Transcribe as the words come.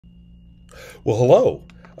Well, hello.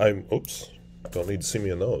 Oops, don't need to see me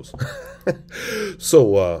in those.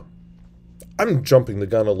 So, I'm jumping the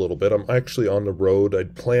gun a little bit. I'm actually on the road.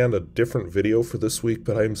 I'd planned a different video for this week,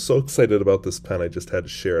 but I'm so excited about this pen, I just had to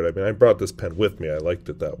share it. I mean, I brought this pen with me. I liked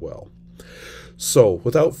it that well. So,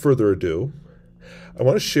 without further ado, I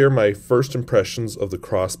want to share my first impressions of the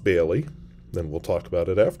Cross Bailey, then we'll talk about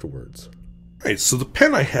it afterwards. All right, so the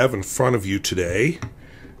pen I have in front of you today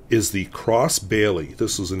is the Cross Bailey.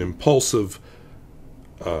 This is an impulsive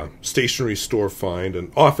stationery store find,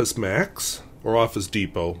 an Office Max or Office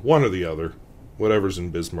Depot, one or the other, whatever's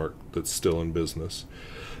in Bismarck that's still in business.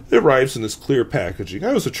 It arrives in this clear packaging.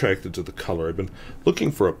 I was attracted to the color. I've been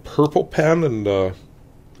looking for a purple pen, and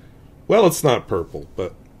well, it's not purple,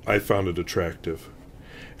 but I found it attractive.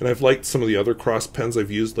 And I've liked some of the other Cross pens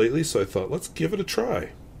I've used lately, so I thought, let's give it a try.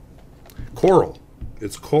 Coral.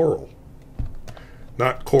 It's coral.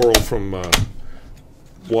 Not Coral from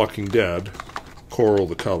Walking Dead. Coral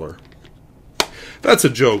the color. That's a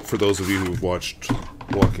joke for those of you who've watched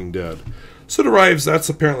Walking Dead. So it arrives, that's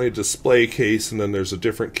apparently a display case, and then there's a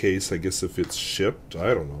different case, I guess if it's shipped,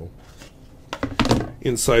 I don't know.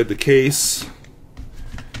 Inside the case,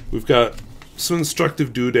 we've got some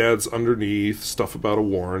instructive doodads underneath, stuff about a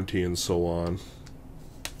warranty and so on.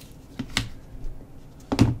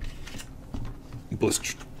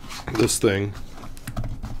 This thing.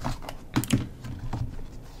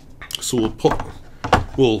 So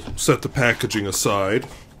we'll set the packaging aside.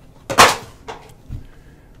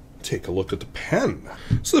 Take a look at the pen.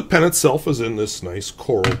 So the pen itself is in this nice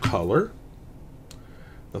coral color.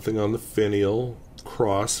 Nothing on the finial.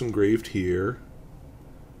 Cross engraved here.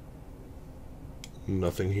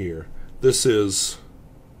 Nothing here. This is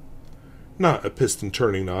not a piston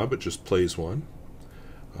turning knob, it just plays one.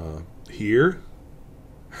 Here.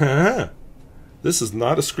 This is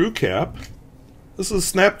not a screw cap. This is a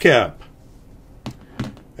snap cap.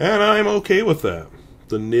 And I'm okay with that.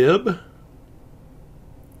 The nib.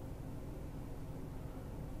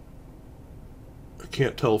 I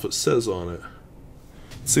can't tell if it says on it.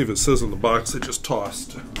 Let's see if it says on the box I just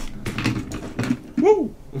tossed.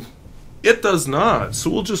 Woo! It does not. So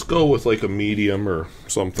we'll just go with like a medium or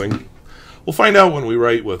something. We'll find out when we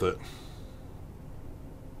write with it.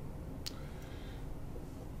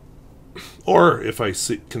 Or if I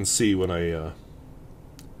can see when I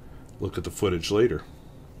look at the footage later.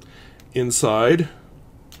 Inside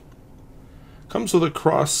comes with a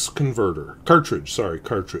cross converter.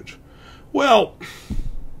 Cartridge. Well,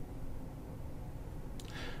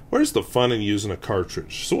 where's the fun in using a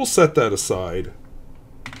cartridge? So we'll set that aside,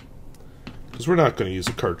 because we're not going to use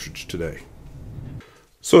a cartridge today.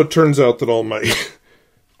 So it turns out that all my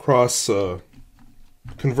cross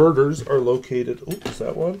converters are located... Oh, is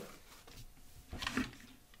that one?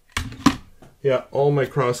 Yeah, all my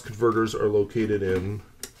cross converters are located in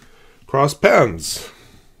Cross pens.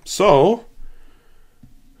 So,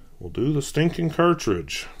 we'll do the stinking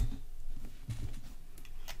cartridge.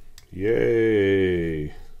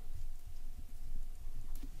 Yay.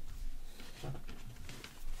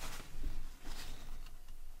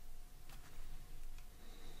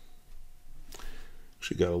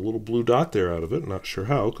 Actually got a little blue dot there out of it. Not sure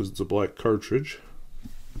how, because it's a black cartridge.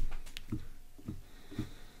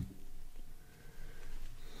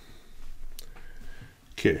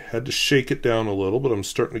 Okay, had to shake it down a little, but I'm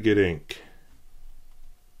starting to get ink.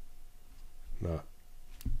 Not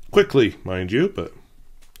quickly, mind you, but...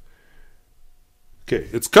 Okay,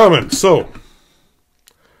 it's coming, so...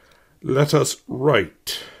 Let us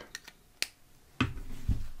write.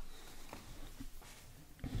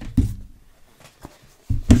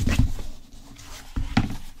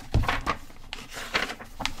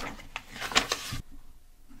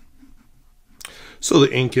 So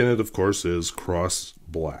the ink in it, of course, is Cross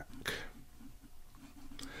Black.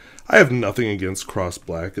 I have nothing against Cross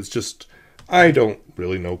Black. It's just, I don't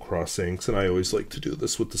really know cross inks, and I always like to do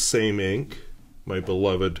this with the same ink, my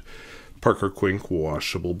beloved Parker Quink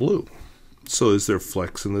Washable Blue. So is there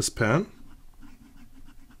flex in this pen?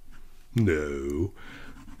 No.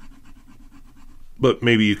 But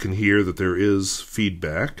maybe you can hear that there is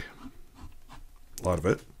feedback. A lot of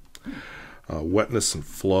it. Wetness and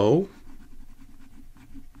flow.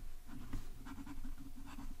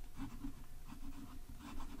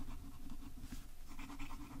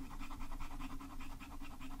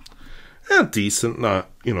 Decent, not,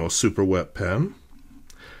 super wet pen.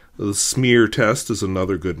 The smear test is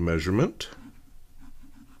another good measurement.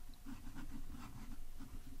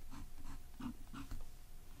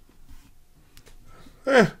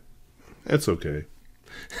 It's okay.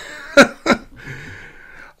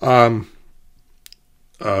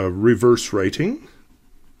 Reverse writing.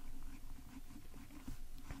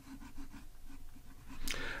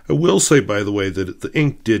 I will say, by the way, that the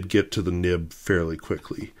ink did get to the nib fairly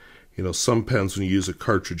quickly. You know, some pens, when you use a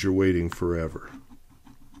cartridge, you're waiting forever.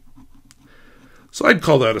 So I'd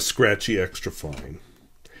call that a scratchy extra fine.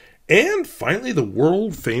 And finally, the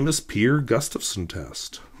world-famous Peer Gustafson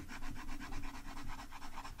test.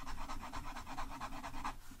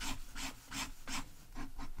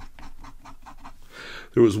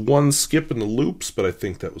 There was one skip in the loops, but I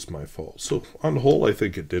think that was my fault. So on the whole, I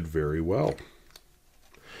think it did very well.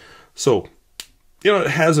 So, you know,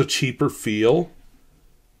 it has a cheaper feel.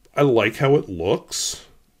 I like how it looks.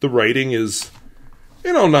 The writing is,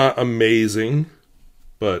 you know, not amazing,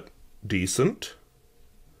 but decent.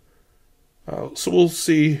 So we'll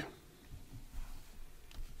see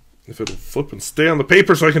if it'll flip and stay on the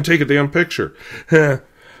paper so I can take a damn picture.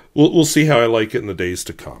 We'll see how I like it in the days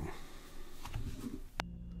to come.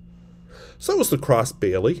 So that was the Cross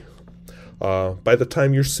Bailey. By the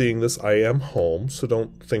time you're seeing this, I am home, so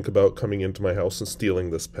don't think about coming into my house and stealing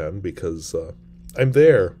this pen, because I'm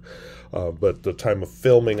there. But the time of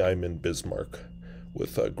filming, I'm in Bismarck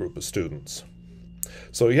with a group of students.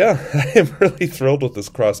 So yeah, I am really thrilled with this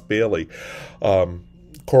Cross Bailey.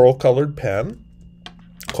 Coral-colored pen.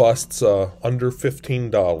 Costs under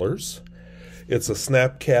 $15. It's a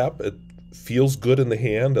snap cap. It feels good in the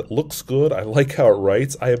hand. It looks good. I like how it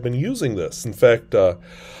writes. I have been using this. In fact,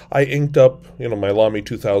 I inked up, you know, my Lamy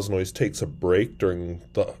 2000 always takes a break during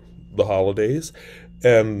the holidays,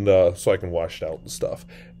 and so I can wash it out and stuff.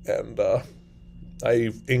 And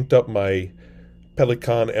I inked up my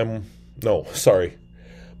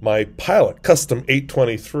my Pilot Custom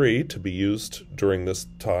 823 to be used during this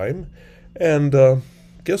time. And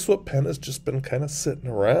guess what pen has just been kind of sitting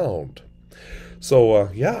around? So,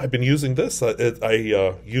 yeah, I've been using this.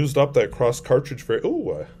 I used up that cross cartridge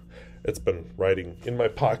it's been riding in my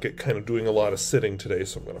pocket, kind of doing a lot of sitting today,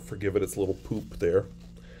 so I'm going to forgive it its little poop there.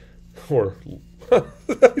 Or,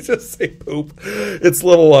 I just say poop. It's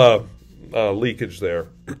little leakage there.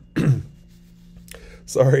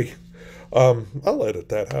 Sorry. I'll edit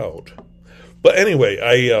that out. But anyway,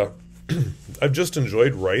 I've just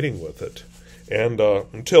enjoyed writing with it. And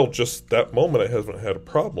until just that moment, I haven't had a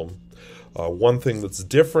problem. One thing that's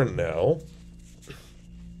different now,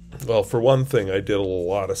 well, for one thing, I did a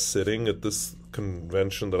lot of sitting at this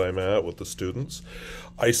convention that I'm at with the students.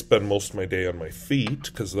 I spend most of my day on my feet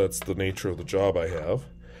because that's the nature of the job I have.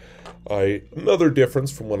 Another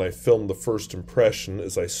difference from when I filmed the first impression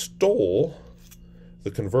is I stole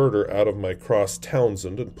the converter out of my Cross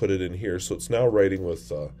Townsend and put it in here, so it's now writing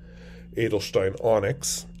with Edelstein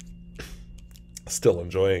Onyx. Still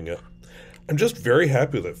enjoying it. I'm just very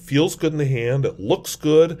happy with it. Feels good in the hand. It looks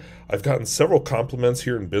good. I've gotten several compliments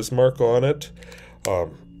here in Bismarck on it.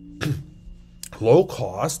 Low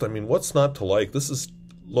cost. I mean, what's not to like? This is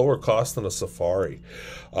lower cost than a Safari.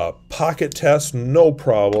 Pocket test, no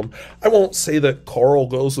problem. I won't say that Coral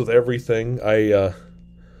goes with everything.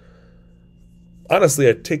 Honestly,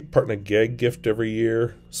 I take part in a gag gift every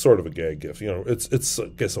year, sort of a gag gift. You know, it's I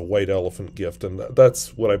guess a white elephant gift, and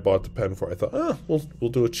that's what I bought the pen for. I thought, we'll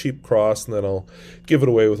do a cheap cross, and then I'll give it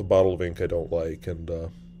away with a bottle of ink I don't like. And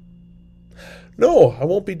no, I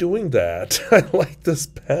won't be doing that. I like this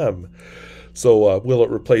pen. So will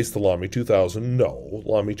it replace the Lamy 2000? No,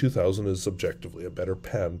 Lamy 2000 is objectively a better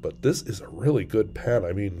pen, but this is a really good pen.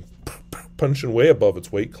 I mean, punching way above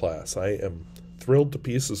its weight class. I am thrilled to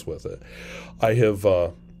pieces with it. I have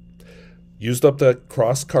used up that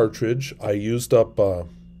cross cartridge. I used up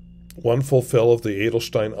one full fill of the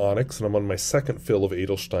Edelstein Onyx, and I'm on my second fill of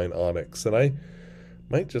Edelstein Onyx. And I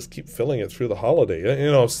might just keep filling it through the holiday.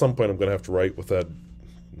 You know, at some point I'm going to have to write with that,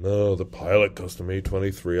 the Pilot Custom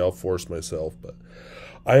 823. I'll force myself, but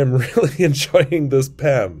I am really enjoying this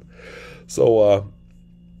pen. So,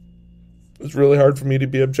 it's really hard for me to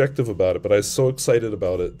be objective about it, but I was so excited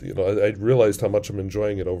about it. You know, I realized how much I'm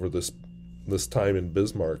enjoying it over this time in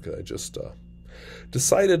Bismarck. I just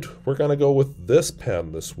decided we're going to go with this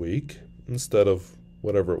pen this week instead of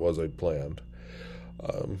whatever it was I'd planned.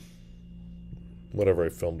 Whatever I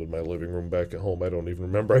filmed in my living room back at home, I don't even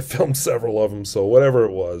remember. I filmed several of them, so whatever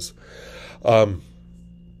it was.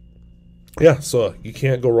 Yeah, so you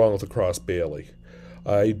can't go wrong with the Cross Bailey.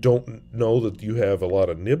 I don't know that you have a lot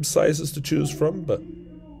of nib sizes to choose from, but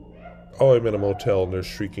I'm in a motel and there's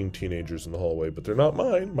shrieking teenagers in the hallway, but they're not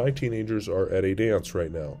mine. My teenagers are at a dance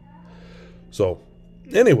right now. So,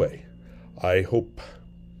 anyway, I hope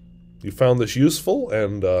you found this useful,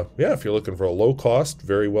 and yeah, if you're looking for a low-cost,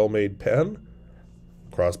 very well-made pen,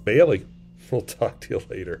 Cross Bailey. We'll talk to you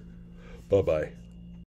later. Bye-bye.